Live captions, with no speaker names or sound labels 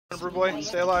River boy,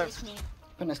 stay alive.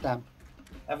 Finish them.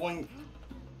 Everyone,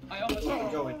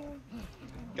 Joey.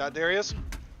 Got Darius.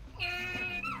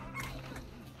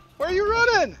 Where are you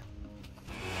running?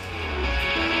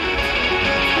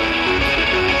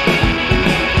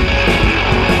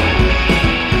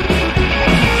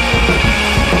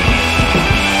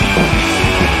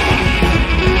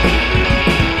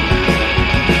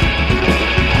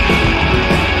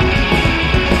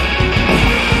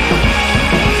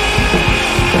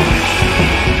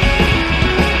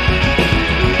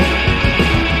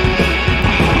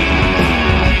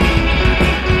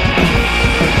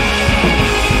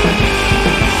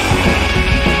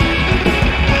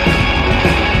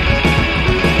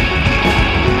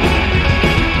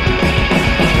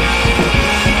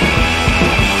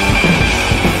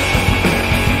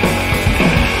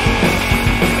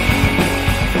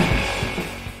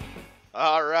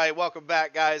 Welcome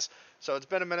back, guys. So it's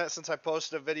been a minute since I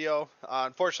posted a video.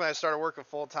 Unfortunately, I started working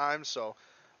full time, so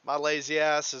my lazy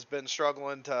ass has been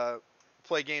struggling to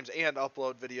play games and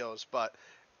upload videos. But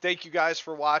thank you guys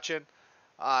for watching.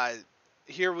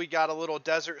 Here we got a little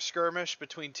desert skirmish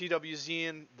between TWZ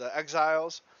and the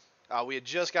Exiles. We had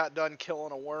just got done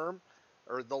killing a worm,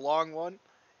 or the long one,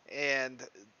 and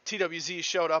TWZ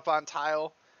showed up on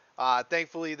tile.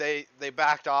 Thankfully, they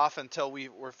backed off until we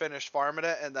were finished farming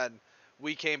it, and then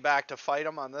we came back to fight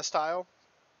them on this tile,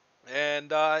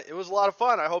 and it was a lot of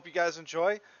fun. I hope you guys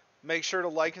enjoy. Make sure to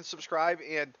like and subscribe,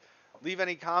 and leave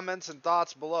any comments and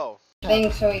thoughts below.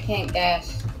 Thing so he can't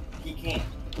gas. He can't.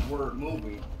 We're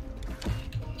moving.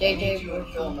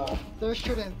 JJ, They're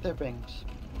shooting their rings.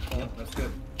 Yep, that's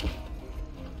good.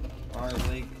 Our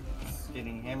leg is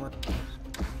getting hammered.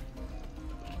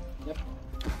 Yep.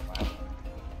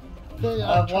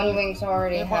 Wow. one wing's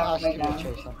already halfway down.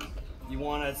 You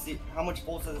want to see how much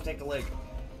bolts does it take to leg?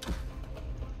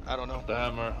 I don't know. The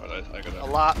hammer. I got it. A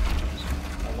lot.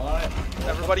 A lot.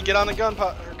 Everybody get on the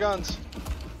guns.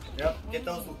 Yep. Get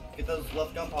those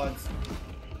left gun pods.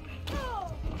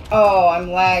 Oh, I'm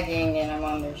lagging and I'm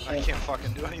on their shit. I can't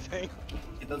fucking do anything.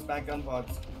 Get those back gun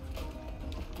pods.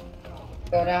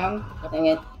 Go down. Dang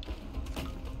it.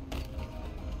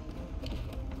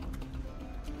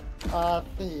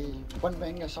 The one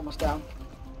wing is almost down.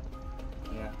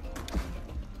 Yeah.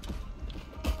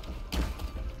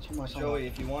 Almost Joey,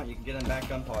 if you want, you can get in back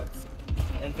gun pods.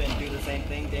 Infant, do the same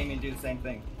thing. Damien, do the same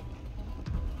thing.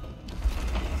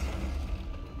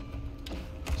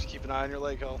 Just keep an eye on your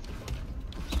leg health.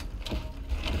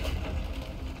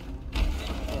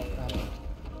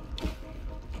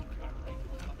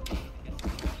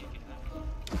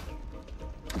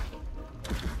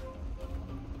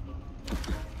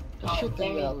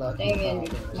 Damien,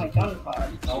 my gun pod.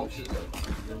 Oh shit.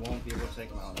 You won't be able to take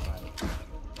them out.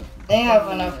 They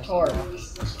have enough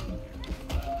torques.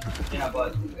 Yeah,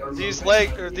 but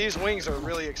these wings are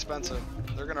really expensive.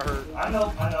 They're gonna hurt. I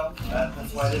know.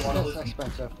 That's why they want to lose.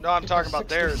 Expensive. No, I'm talking about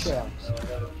theirs.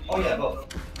 Oh yeah,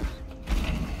 both.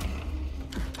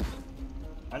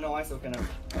 I know I still can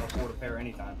afford a pair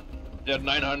anytime. Yeah,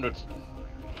 900.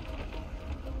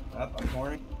 Up, I'm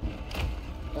cornering.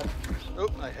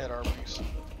 Oop, I hit our wings.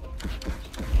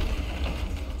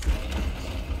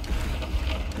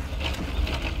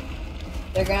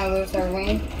 They're gonna lose their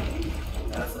wing.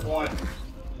 That's the point.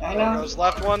 I There know. goes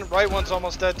left one, right one's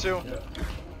almost dead too.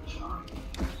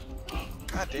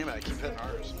 God damn it, I keep hitting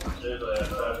ours.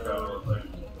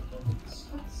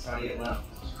 Try to get left.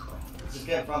 Just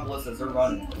get in front ballistas, they're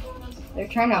running. They're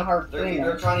trying to harpoon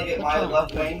They're them. trying to get my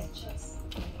left wing.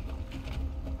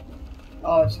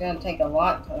 Oh, it's gonna take a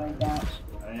lot to like that.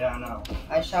 Yeah, I know.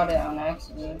 I shot it on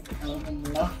accident. It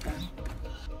did nothing.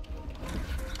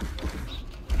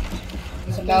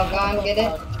 It's about gone, get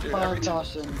it? Dude, Fire every time.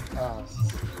 tossing.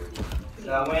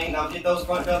 Now wing, now get those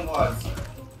front gun pods.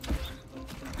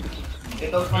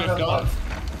 Get those front gun pods.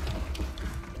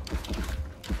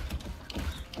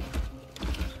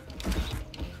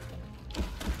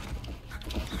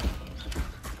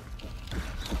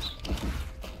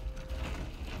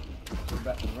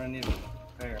 We're gonna need a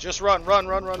pair. Just run.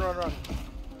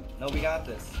 No, we got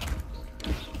this.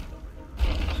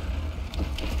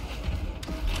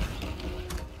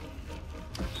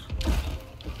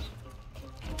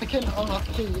 I can unlock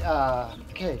the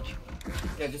cage.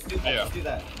 Yeah, just do that. Yeah. Just do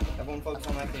that. Everyone focus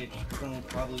on that cage. We're gonna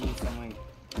probably lose some wing.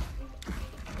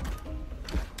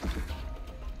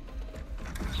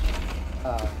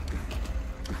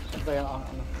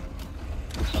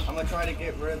 I'm gonna try to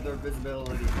get rid of their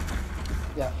visibility.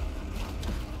 Yeah.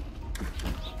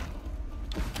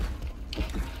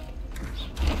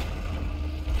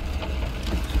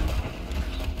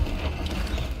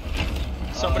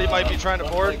 Somebody might be trying to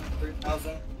board. Like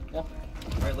 3,000.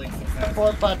 Right leg 6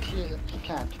 Forward, but he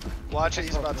can't. Watch it,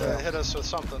 he's about to Yeah. hit us with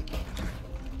something.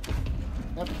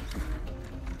 Yep.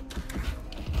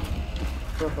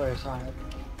 Good boy, on it.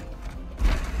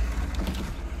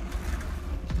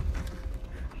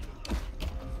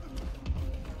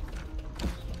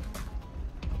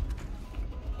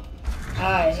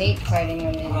 I hate fighting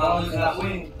on these lose that bosses.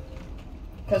 wing.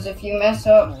 Because if you mess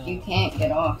up, you can't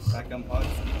get off. Shotgun pods.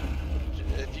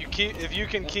 If you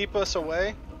can keep us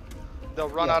away, they'll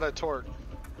run Yeah. out of torque.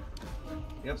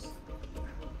 Yep.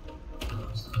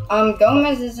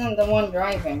 Gomez isn't the one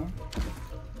driving.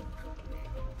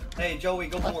 Hey, Joey,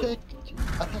 go I forward.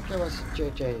 think it was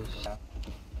JJ's.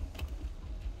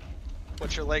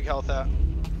 What's your leg health at?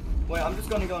 Wait, I'm just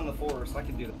gonna go in the forest. I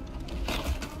can do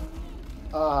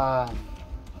that.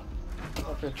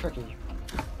 Okay, tricky.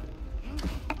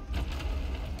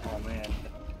 Oh man.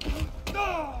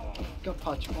 Good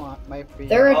punch one might be.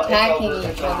 They're Oh, it's attacking over, each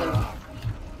it's over. other.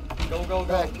 Go, go, go.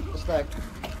 Back. It's back.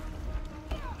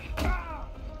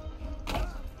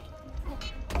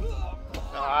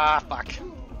 Ah, fuck.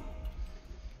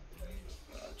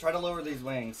 Try to lower these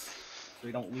wings so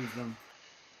we don't lose them.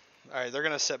 Alright, they're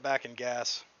gonna sit back and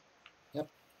gas.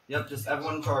 Yep, just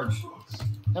everyone charge.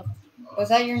 Was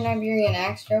that your Nigerian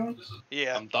axe, Joey?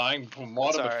 Yeah. I'm dying from water,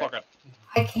 It's but alright. fuck it.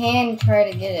 I can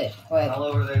try to get it, I'll but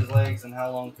lower those legs and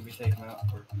how long can we take them out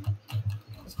for?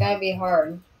 it's gonna be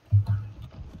hard.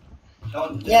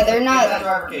 Don't, Yeah, they're get not- that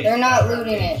driver cage, They're get not that driver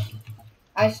looting cage. it.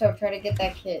 ISO, try to get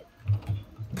that kit.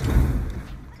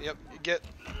 Yep,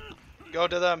 go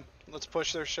to them. Let's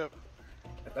push their ship.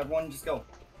 Everyone just go.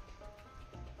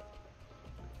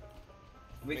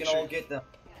 We Make can all sure- get them.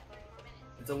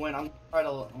 It's a win. I'm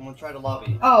gonna try to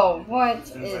lobby. Oh, what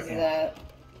soon as I is can. that?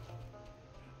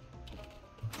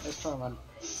 Let's try one.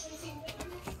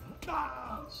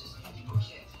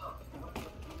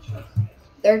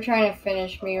 They're trying to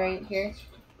finish me right here.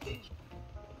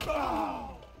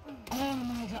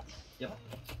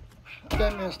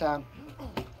 Damien's down.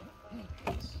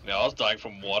 Yeah, I was dying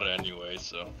from water anyway,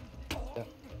 so. Yeah.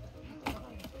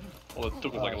 Well, it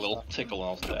took like a little tickle and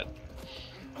I was dead.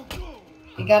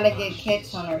 You gotta get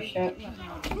kits on our ship.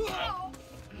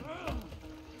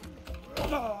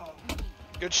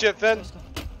 Good shit, Finn.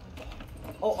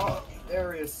 Oh,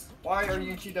 Darius. Why are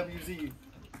you GWZ?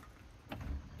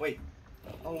 Wait.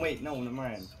 Oh wait, no, never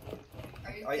mind.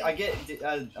 I get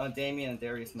Damien and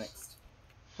Darius mixed.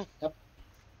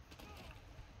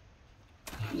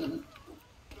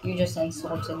 You just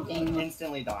insulted Damien.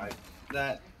 Instantly died.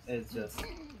 That is just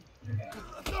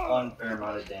unfair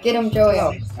amount of damage. Get him, Joey.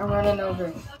 I'm running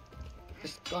over.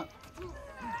 Just gone.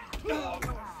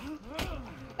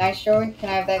 Nice, Joey. Can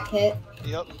I have that kit?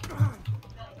 Yep.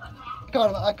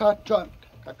 I got drunk.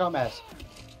 I got mad.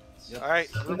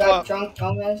 Alright, You group got up. drunk,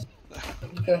 Gomez?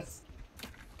 Good.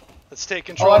 Let's take Oh,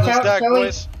 control of watch this out, deck, Joey.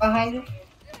 boys. Behind you.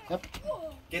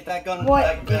 Get that gun. What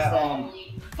that, is that, that?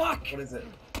 Fuck. What is it?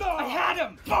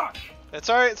 It's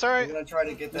alright, it's We're alright. gonna try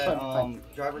to get that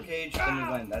driver cage, then we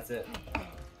win. That's it.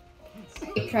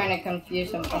 You're trying to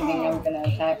confuse him thinking I'm gonna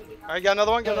attack. Alright, got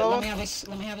another one, got another Let me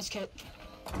one. have his kit.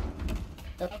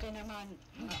 Yep. Okay, never mind.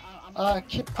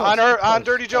 Keep close. On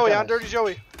Dirty Joey, on Dirty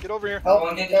Joey. Get over here. Oh,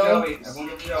 Everyone get Joey. to Joey. Everyone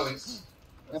get to Joey.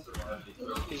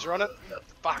 He's running.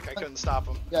 Fuck, I couldn't stop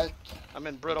him. Yeah, I'm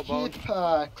in brittle bone.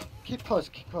 keep close,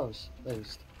 at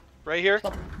least. Right here.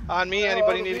 On me,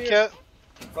 anybody need a kit?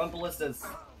 Front ballistas,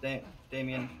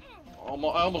 Damien. I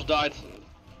almost died.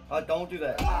 Don't do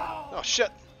that. Oh shit.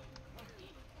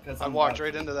 'Cause I I'm walked about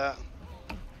right into that.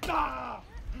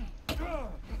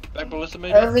 Back ballista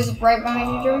maybe? Irv is right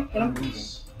behind you, Joey. Get I'm him.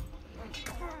 losing.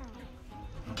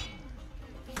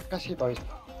 Got you, boys.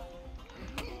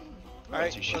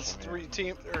 Alright, let's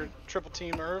triple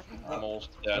team Irv. I'm almost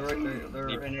They're dead. right there.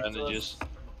 Need They're in next to bandages. us.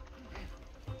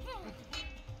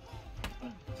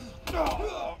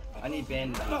 I need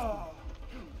bandages.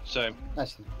 Same.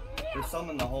 Nice. There's some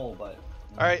in the hole, but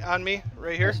Alright, on me,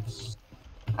 right here.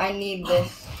 I need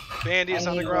this. Bandies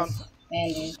on the ground.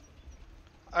 Bandies.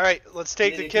 Alright, let's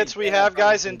take the Need to kits keep we that have,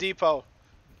 guys, fighting. in depot.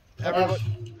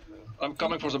 Everybody. I'm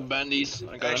coming for some bandies.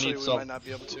 I gotta Actually, need we some. might not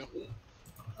be able to.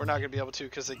 We're not gonna be able to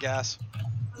because of gas.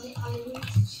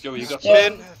 Joey, you got some? Yeah.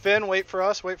 Finn, wait for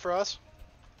us, wait for us.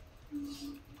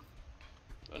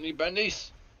 I need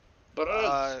bandies. But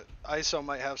ISO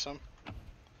might have some.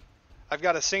 I've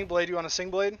got a sing blade. You want a sing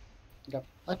blade? Yep.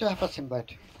 I do have a sim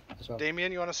blade as well.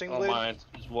 Damien, you want a sing oh blade? mine,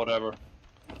 just whatever.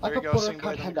 I There you got go, border sing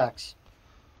cut blade. hand axe.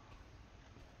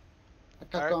 I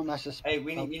got Alright. Gomez's. hey,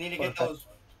 we need to get those.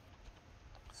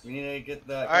 We need to get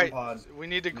the Alright, gun pod. we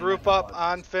need to group up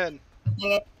on Finn.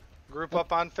 Dang it. Group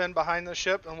up on Finn behind the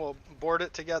ship, and we'll board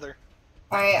it together.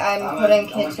 Alright, I'm putting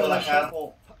kits in the ship.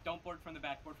 catapult. Don't board from the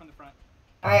back, board from the front.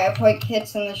 Alright, I put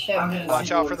kits in the ship.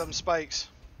 Watch out for them spikes.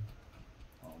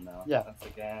 Oh no. Yeah. That's the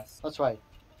gas. That's right.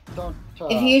 Don't.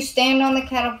 If you stand on the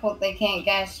catapult, they can't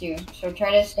gas you. So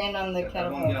try to stand on the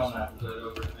Everyone get on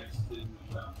catapult. that.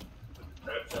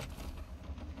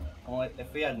 Well,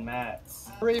 if we had mats.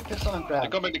 3% They're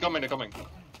grab. coming, they're coming, they're coming.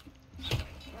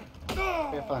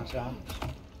 We're fine, Sam.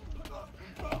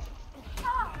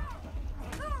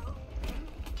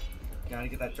 Gotta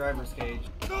get that driver's cage.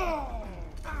 They're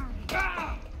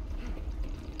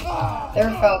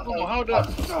Falcon. Oh, how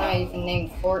It's not even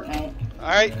named Fortnite.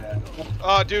 Alright. Yeah.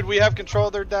 Oh, dude, we have control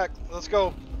of their deck. Let's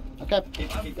go. Okay.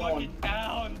 Keep Fucking going.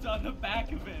 pounds on the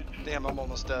back of it. Damn, I'm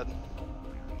almost dead.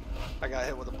 I got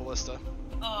hit with a ballista.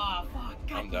 Oh, fuck.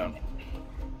 I'm down.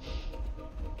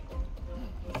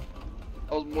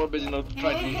 I was more busy not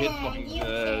trying to hit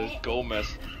fucking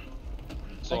Gomez.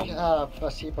 So, I have a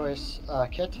Seaboy's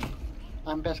kit.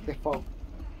 I'm basically full.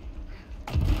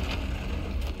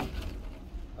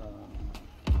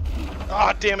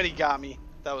 Ah, damn it, he got me.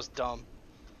 That was dumb.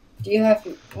 Do you have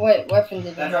what weapon did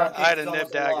you That have? I had a It's nib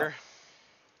almost dagger.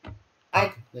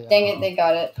 Yeah. Dang it, they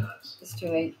got it. It's too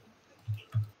late.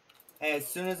 Hey, as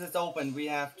soon as it's open, we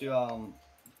have to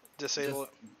Disable it.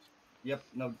 Yep.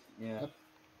 No. Yeah.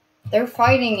 They're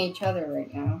fighting each other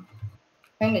right now.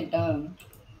 Kinda dumb.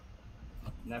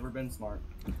 Never been smart.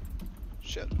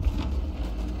 Shit.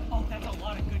 Oh, that's a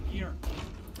lot of good gear.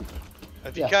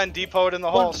 If you Yeah. can, depot it in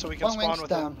the hole so we can one spawn wing's with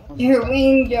down. it. One Your wing's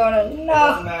wing, Jonah, It doesn't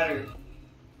no! matter.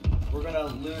 We're gonna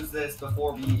lose this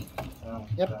before we.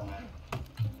 Yep.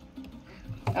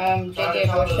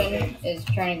 JJ Bushin is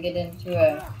trying to get into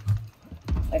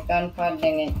a gun pod.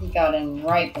 Dang it, he got in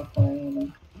right before I hit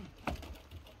him.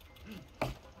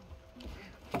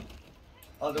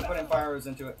 Oh, they're putting fire arrows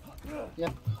into it.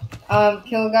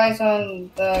 Kill guys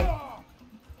on the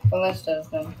ballistas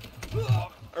then.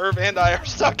 Irv and I are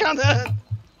stuck on that.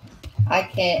 I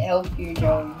can't help you,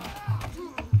 Joey.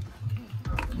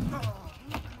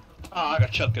 I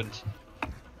got shotguns.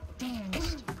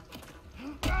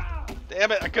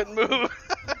 Damn it, I couldn't move.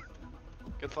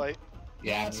 Good fight.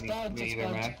 Yeah, That's me bad, that's either,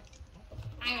 bad. man.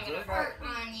 I'm gonna hurt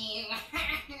on you.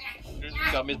 You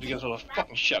got me because of a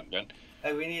fucking shotgun.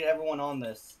 Hey, we need everyone on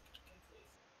this.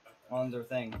 On their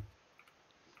thing.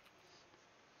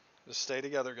 Just stay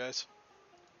together, guys.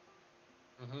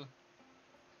 Mm-hmm.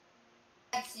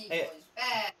 Hey.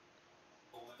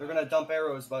 They're gonna dump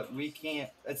arrows, but we can't.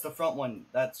 It's the front one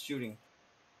that's shooting.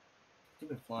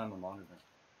 Stupid flying monitor.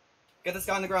 Get this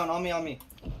guy on the ground. On me, on me.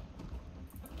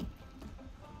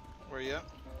 Where you at?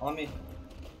 On me.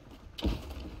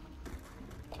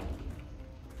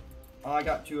 Oh, I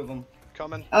got 2 of them.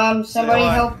 Coming. Somebody Say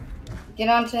hi. help get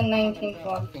onto 19th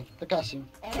floor. down. The casting.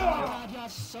 Oh my god, you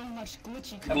have so much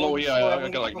glitchy crap. Hello, yeah, I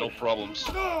got like no problems.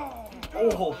 Oh!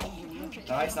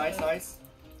 Nice, nice, nice.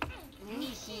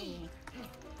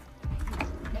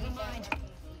 Never mind.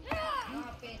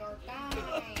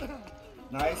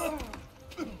 Nice.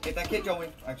 Get that kid, Joey.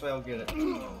 Actually, I'll get it.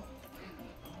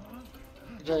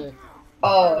 Jay.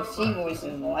 Oh, Seaboys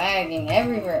is lagging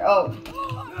everywhere. Oh,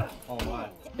 Oh my.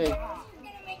 Hey.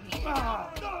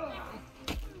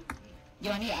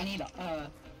 Yo, I need, That's I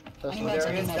what need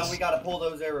There he is. nice. Now we gotta pull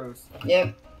those arrows.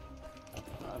 yep.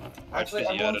 Actually,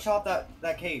 busy everyone at it. chop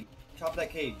that cage. Chop that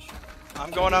cage.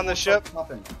 I'm going on the ship.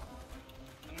 Chopping.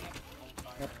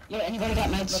 Yo, anybody got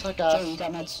meds? Let her gas. Joey, you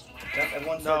got meds? Yep,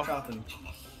 everyone No. start chopping.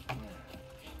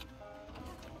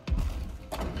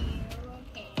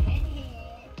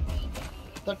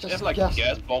 They're They just have like gassing.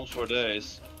 gas bombs for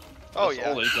days. Oh, That's yeah.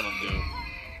 all they're gonna do.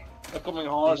 They're coming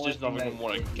hard, it's just not even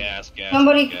more like gas.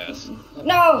 Somebody- Gas.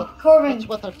 No, Corbin, That's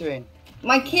what they're doing.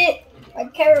 my kit, my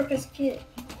carapace kit,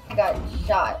 got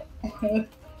shot.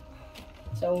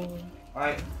 So,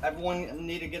 Alright, everyone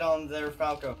need to get on their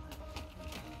Falco.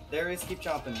 There is, keep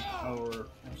chopping. Or,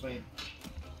 actually...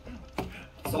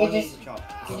 Someone needs to chop.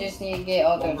 you just need to get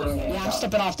all those Yeah, I'm shot.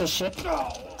 stepping off this ship.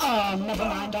 Never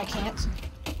mind, I can't.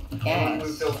 Someone who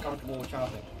Gas. feels comfortable with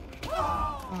chopping.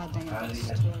 Oh, dang it. Alright.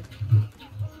 That's weird.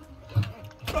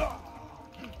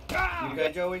 You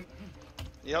good, Joey?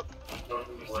 Yep. Yo,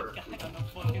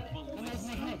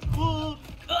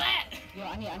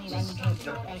 I need I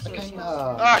seriously. can,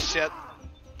 Ah, shit.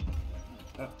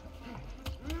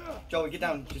 Joey, get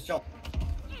down. Just jump.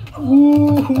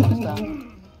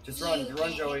 understand. Just run.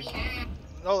 Run, Joey.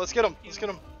 No, let's get him. Let's get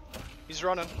him. He's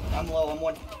running. I'm low. I'm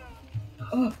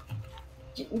 1.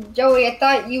 Joey, I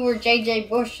thought you were JJ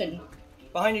Bushin.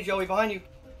 Behind you, Joey. Behind you.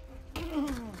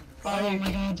 Oh my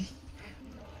god.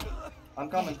 I'm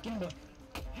coming. Gimbo.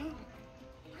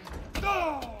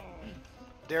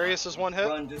 Darius is one hit.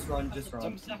 Run, just run, just 2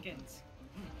 run. seconds.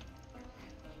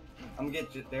 I'm gonna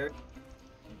get you there.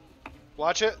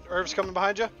 Watch it. Irv's coming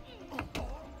behind you.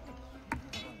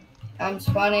 I'm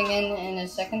spawning in a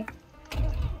second.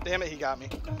 Damn it, he got me.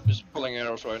 Just pulling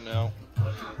arrows right now.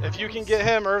 If you can get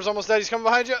him, Irv's almost dead. He's coming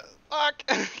behind you. Fuck!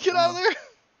 Get out of there.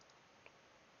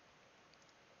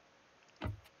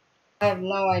 I have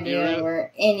no idea Yeah.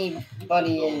 where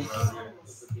anybody is.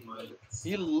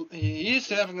 He's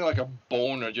having like a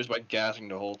boner just by gassing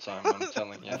the whole time. I'm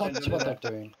telling you. That's what they're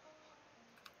doing.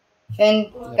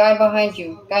 Finn, guy behind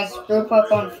you. Guys, group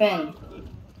up on Finn.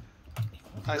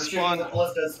 I They're shooting spawned. the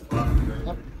ballistas.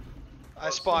 I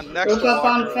spawned next Group to up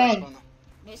on Walker. Finn.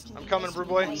 I'm coming, Brew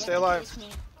Boy. Stay alive.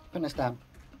 Finish them.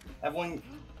 Everyone,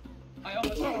 I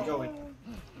almost Joey.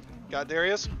 Got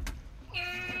Darius.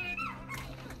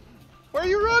 Where are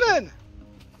you running?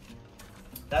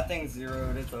 That thing's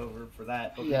zeroed. It's over for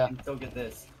that. But Yeah. we can still get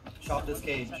this. Shot this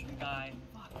cage. second guy.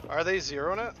 Are they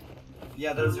zeroing it?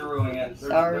 Yeah, they're zeroing it.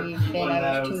 Sorry, Finn, pulling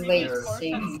I out was too late here. to Cars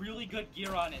see. has really good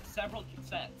gear on it. Several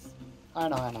sets. I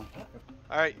know, I know.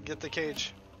 Alright, get the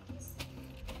cage.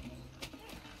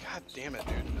 God damn it,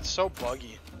 dude. It's so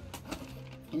buggy.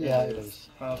 Yeah, it is.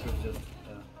 Oh, it's just,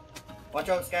 watch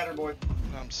out, scatter boy.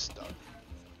 I'm stuck.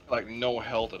 Like no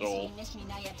health at all. Miss me,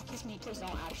 now you have to kiss me, please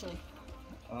don't actually.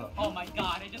 Oh my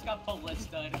god, I just got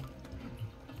ballisted.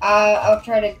 I'll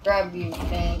try to grab you,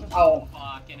 Finn. Oh,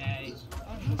 Fucking A.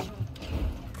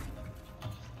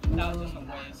 That was just a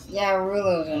waste. yeah,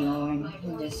 Rulo's annoying.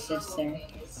 He just sits there.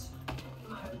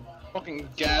 Fucking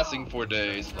gassing for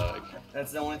days, like.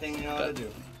 That's the only thing you know how to do.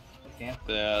 Can't.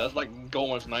 Yeah, that's like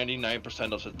almost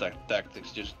 99% of the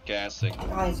tactics, just gassing.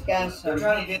 Guys, gas They're him.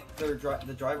 trying to get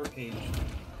the driver cage.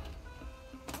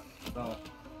 So,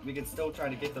 we can still try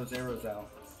to get those arrows out.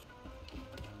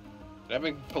 I've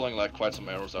been pulling like quite some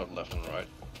arrows out left and right.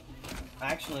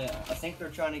 Actually, I think they're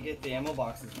trying to get the ammo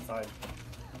boxes inside.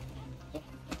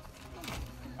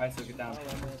 Alright, so get down.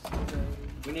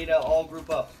 We need to all group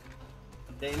up.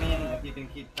 Damien, if you can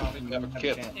keep counting, We have a have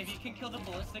kit. chance. If you can kill the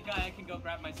ballistic guy, I can go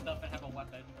grab my stuff and have a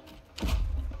weapon.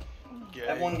 Yay.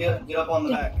 Everyone get up on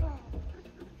the back.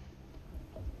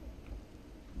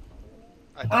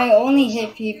 I only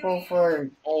hit people for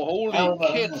Oh, holy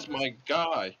Elbow. kits, my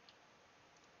guy!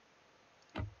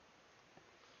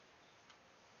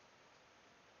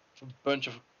 It's a bunch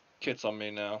of kits on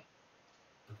me now.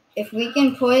 if we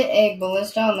can put a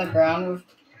ballista on the ground with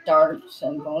darts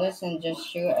and bullets and just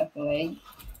shoot at the leg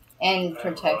and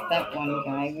protect that one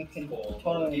guy, we could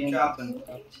totally Keep win. chopping.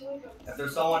 If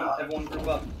there's someone, everyone group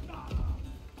up.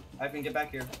 I can get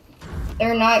back here.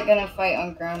 They're not gonna fight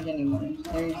on ground anymore.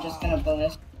 They're just gonna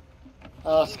ballista.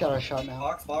 Scatter shot now.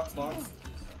 Box, box, box.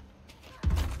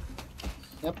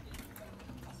 Yep.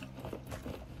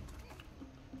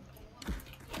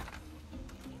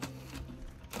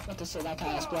 What to say, that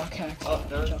guy is block hacked. Oh,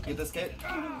 there. Get this kit.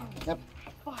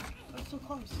 Fuck, that's so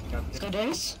close. Let's go,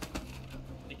 Darius.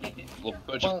 They kicked it. A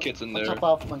bunch of kits in One's there.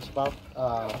 above, one's above.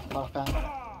 Half fan.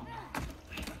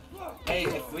 Hey,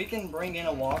 if we can bring in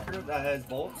a walker that has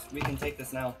bolts, we can take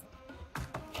this now.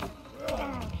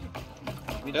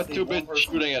 We They're just too need one busy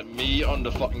person. shooting at me on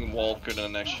the fucking walker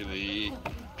than actually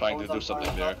trying to do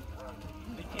something there.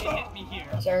 They can't hit me here.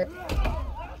 Sir,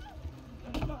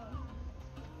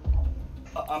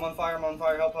 I'm on fire, I'm on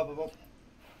fire. Help, help, help.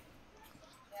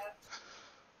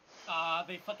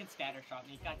 They fucking scattershot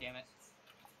me. God damn it.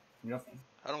 Yep.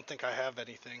 I don't think I have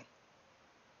anything.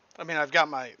 I mean, I've got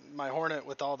my hornet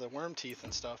with all the worm teeth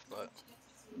and stuff, but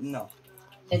No.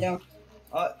 they don't.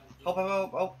 Help, help,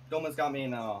 help. Oh, Doma's got me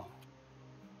now.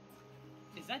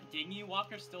 Is that dinghy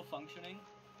walker still functioning?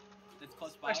 That's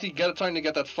close by. Actually, trying to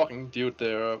get that fucking dude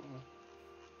there.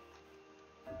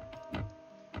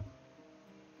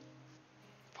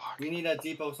 We need to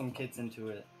depot some kits into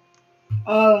it.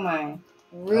 Oh my.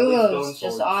 going Rulo's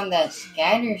just forward. on that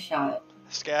scatter shot.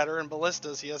 scatter and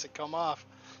ballistas, he hasn't come off.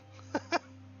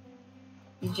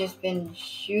 He's just been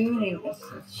shooting,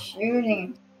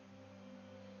 shooting.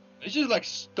 He's just like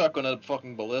stuck on that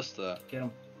fucking ballista. Get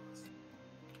him.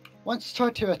 One's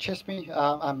tried to chase me.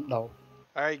 I'm low.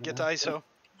 Alright, get to ISO.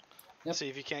 Yep. See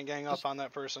if you can't gang up on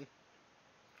that person.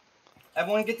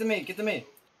 Everyone get to me, get to me.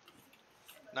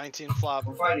 19 flop.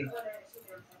 We're fighting.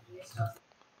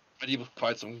 I need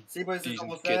quite some Seaboys is decent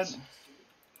almost dead. kits.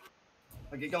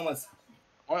 Okay, Gomez.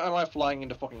 Why am I flying in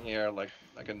the fucking air like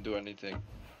I can do anything?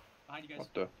 Behind you guys.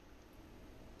 What the?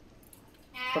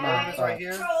 For now, Gomez right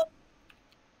here.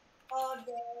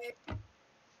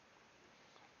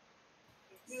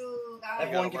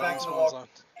 Everyone get back to the wall.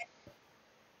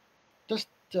 just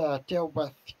deal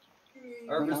with.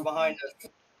 Herb is behind us.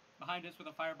 Behind us with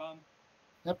a firebomb.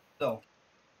 So,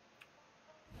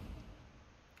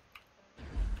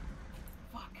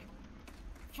 Fuck.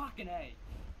 Fucking A.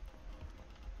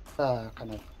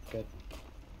 Kind of good.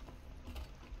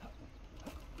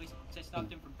 At least I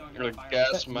stopped him from throwing You're a a fire.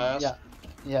 gas mask. Yeah,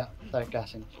 yeah, they're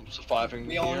gassing. I'm surviving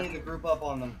we all here. need to group up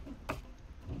on them.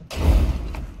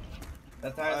 That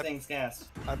entire thing's gas.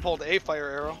 I pulled a fire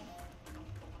arrow.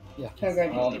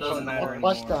 Triggered. Well, it doesn't matter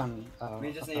What's anymore. done?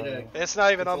 We just need to. It's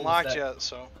not even It's almost unlocked dead. yet,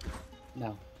 so.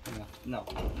 No, no. No.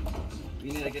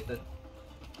 We need to get the.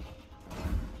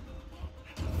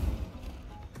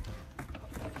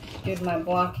 Dude, my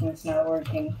blocking's not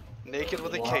working. Naked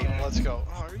with a cape, let's go.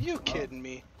 Oh, are you kidding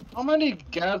me? How many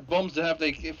gas bombs have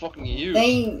they fucking used?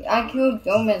 I killed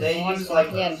Gomez They once use and like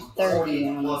he had 40 30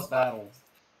 on plus us. battles.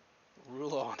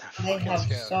 Rulo on that They fucking have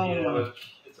scout. so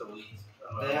much.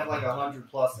 They have like 100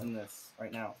 plus in this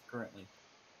right now, currently.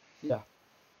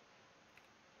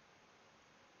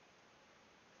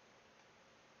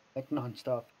 Like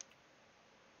non-stop.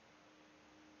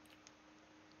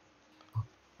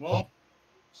 Well,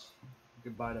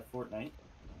 goodbye to Fortnite.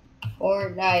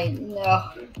 Fortnite,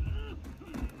 no.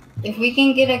 If we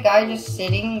can get a guy just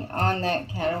sitting on that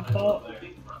catapult,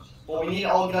 Well, we need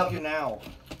to all get up here now.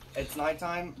 It's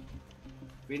nighttime.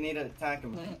 We need to attack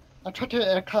him. I tried to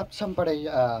aircraft somebody,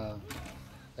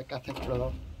 like I think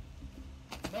below.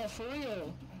 No, for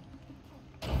real.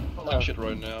 I'm like shit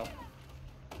right now.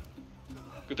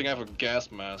 Good thing I have a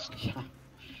gas mask. Yeah,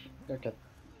 you're good.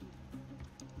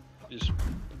 Just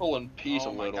pull in peace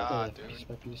Oh a my little. God. Yeah, dude. piece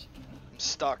by piece. I'm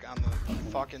stuck on the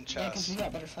fucking Yeah, because we chest.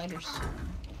 got better fighters.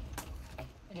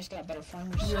 I just got better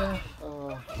farmers. Yeah.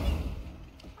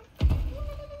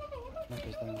 Nick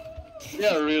is down.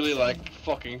 Yeah, really like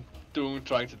fucking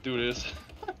trying to do this.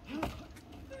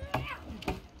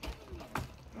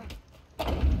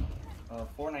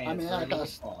 Fortnite. I mean, is I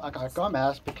very got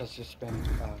Gomez because he's been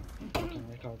fucking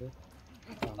retarded.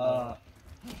 Not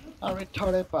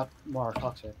retarded, but more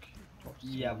toxic.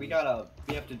 Yeah, we have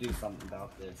to do something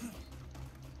about this.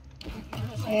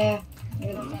 yeah,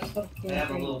 it's looking, They have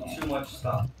a little too much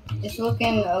stuff. it's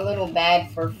looking a little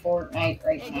bad for Fortnite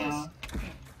right now.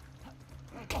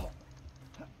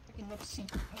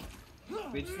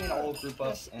 We just need to all group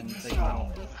up and take them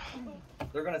out.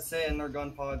 They're gonna sit in their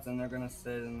gun pods and they're gonna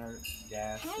sit in their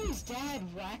gas. How is Dad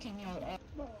racking out?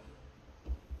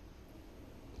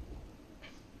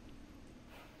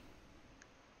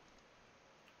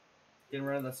 Getting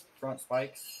rid of the front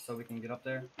spikes so we can get up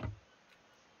there.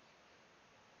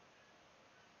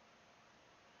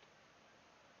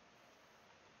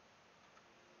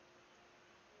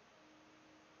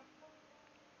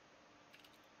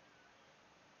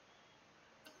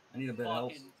 I need a bit of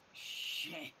help. Fucking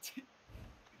shit.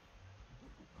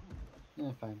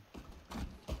 Yeah, fine.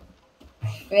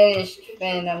 Finished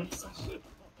Phantoms.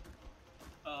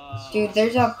 Dude,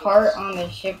 there's a part on the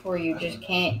ship where you just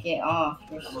can't get off.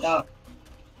 You're stuck.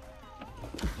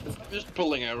 I'm just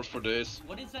pulling arrows for this.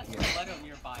 What is that stiletto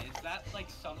nearby? Is that like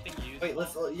something useful? Wait,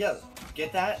 let's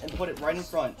get that and put it right in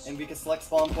front, and we can select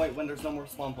spawn point when there's no more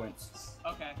spawn points.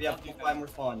 Okay. We have I'll do 5 that. more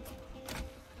spawns.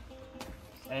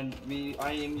 And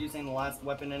I am using the last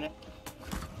weapon in it.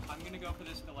 I'm gonna go for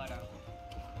the stiletto.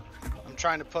 I'm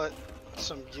trying to put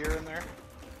some gear in there.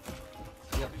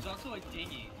 There's also a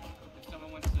dinghy. If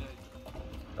someone wants to,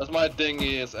 As my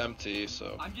dinghy is empty,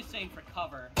 so I'm just saying for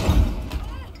cover.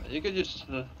 you can just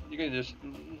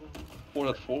pull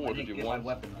that I forward didn't if you get want. my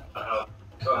weapon out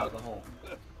of the hole.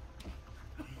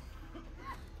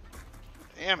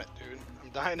 Damn it, dude. I'm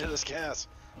dying to this gas.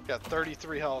 Got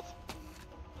 33 health.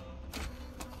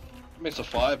 I've been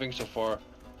surviving so far,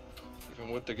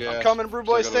 even with the gas. I'm coming, Brew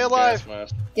Boy, Still stay got a alive. gas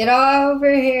mask. Get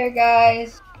over here,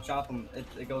 guys. Chop them.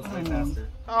 It goes way faster.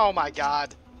 Oh my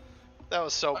God. That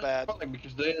was so bad.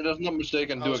 Because there's not much they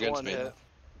can That do was against one me. hit.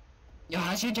 Yo,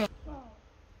 how's your day?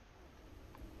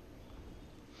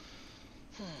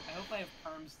 I hope I have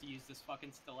perms to use this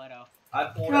fucking stiletto. I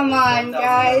pulled Come it with on, 1,000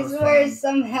 guys. arrows from Where's him.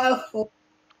 some help?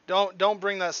 Don't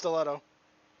bring that stiletto.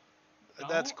 No,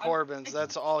 That's Corbin's.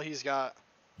 That's all he's got.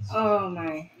 Oh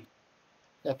my.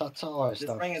 Yeah, that's all our Just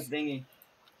stuff. bring his dinghy.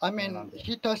 I mean,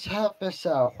 he does have this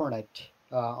Hornet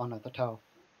on the tail.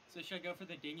 So should I go for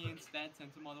the dinghy instead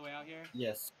since I'm all the way out here?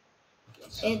 Yes.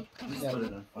 It Just Yeah. put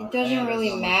it in front. it doesn't And really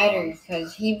there's no matter more spawns.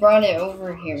 because he brought it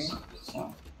over here.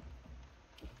 So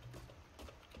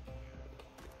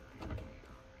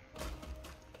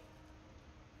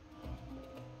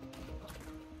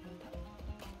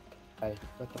Hey,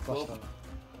 with the plus Well, one.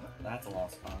 That's a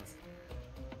lost cause.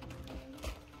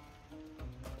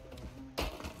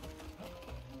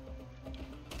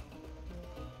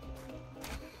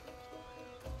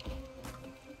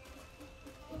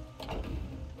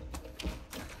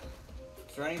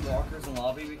 Is there any walkers in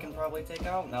lobby we can probably take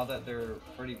out now that they're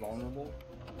pretty vulnerable?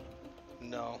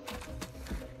 No.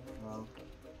 No.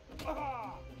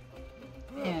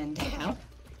 And how?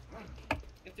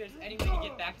 If there's any way to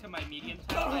get back to my medium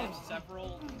tower, I have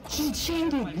several. He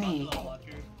cheated my me. buffalo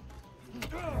watcher.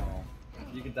 No.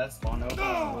 You get that spawn open,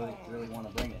 I really want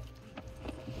to bring it.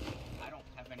 I don't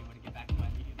have any way to get back to my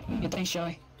medium tower. You think,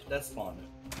 Joey? That spawn.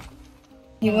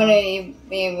 You wouldn't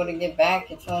be able to get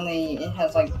back. It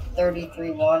has like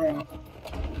 33 water.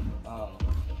 Oh.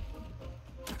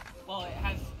 Well, it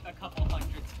has a couple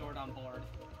hundred stored on board.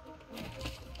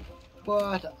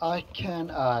 But I can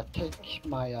take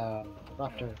my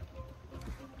raptor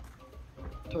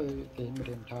to the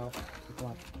medium tower if you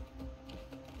want.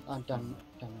 I'm done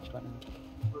damage right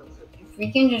now. If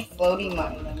we can just floaty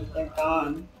mine them, they're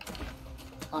gone.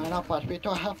 I know, but we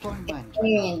don't have floating mines.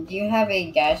 Damien, do you have a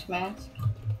gas mask?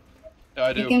 Yeah, I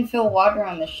You do. can fill water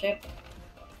on the ship.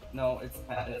 No, it's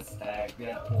stacked. We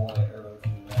have to pull the arrows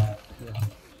and that.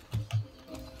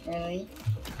 Really?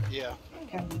 Yeah.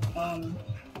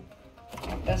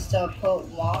 Just to put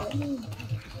water.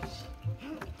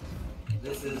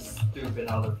 This is stupid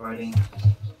how they're fighting.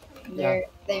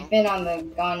 They've been on the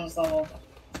guns the whole.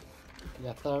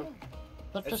 Yeah, they're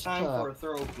It's just time for a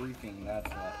thorough briefing,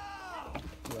 that's what.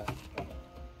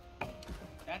 yeah.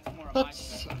 That's more of That's-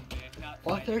 my specialty, not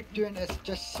What fighting. they're doing is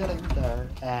just sitting there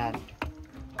and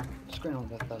screaming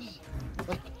with us.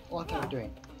 That's what they're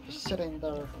doing. Just sitting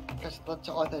there, because that's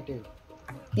all they do.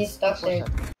 He's stuck That's what's there.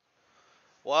 happening.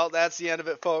 Well, that's the end of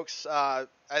it, folks. I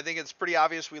think it's pretty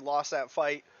obvious we lost that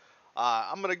fight.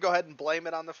 I'm going to go ahead and blame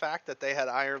it on the fact that they had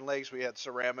iron legs, we had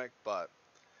ceramic, but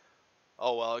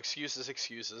oh well, excuses,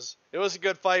 excuses. It was a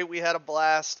good fight. We had a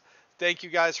blast. Thank you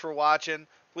guys for watching.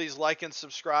 Please like and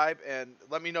subscribe, and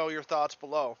let me know your thoughts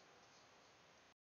below.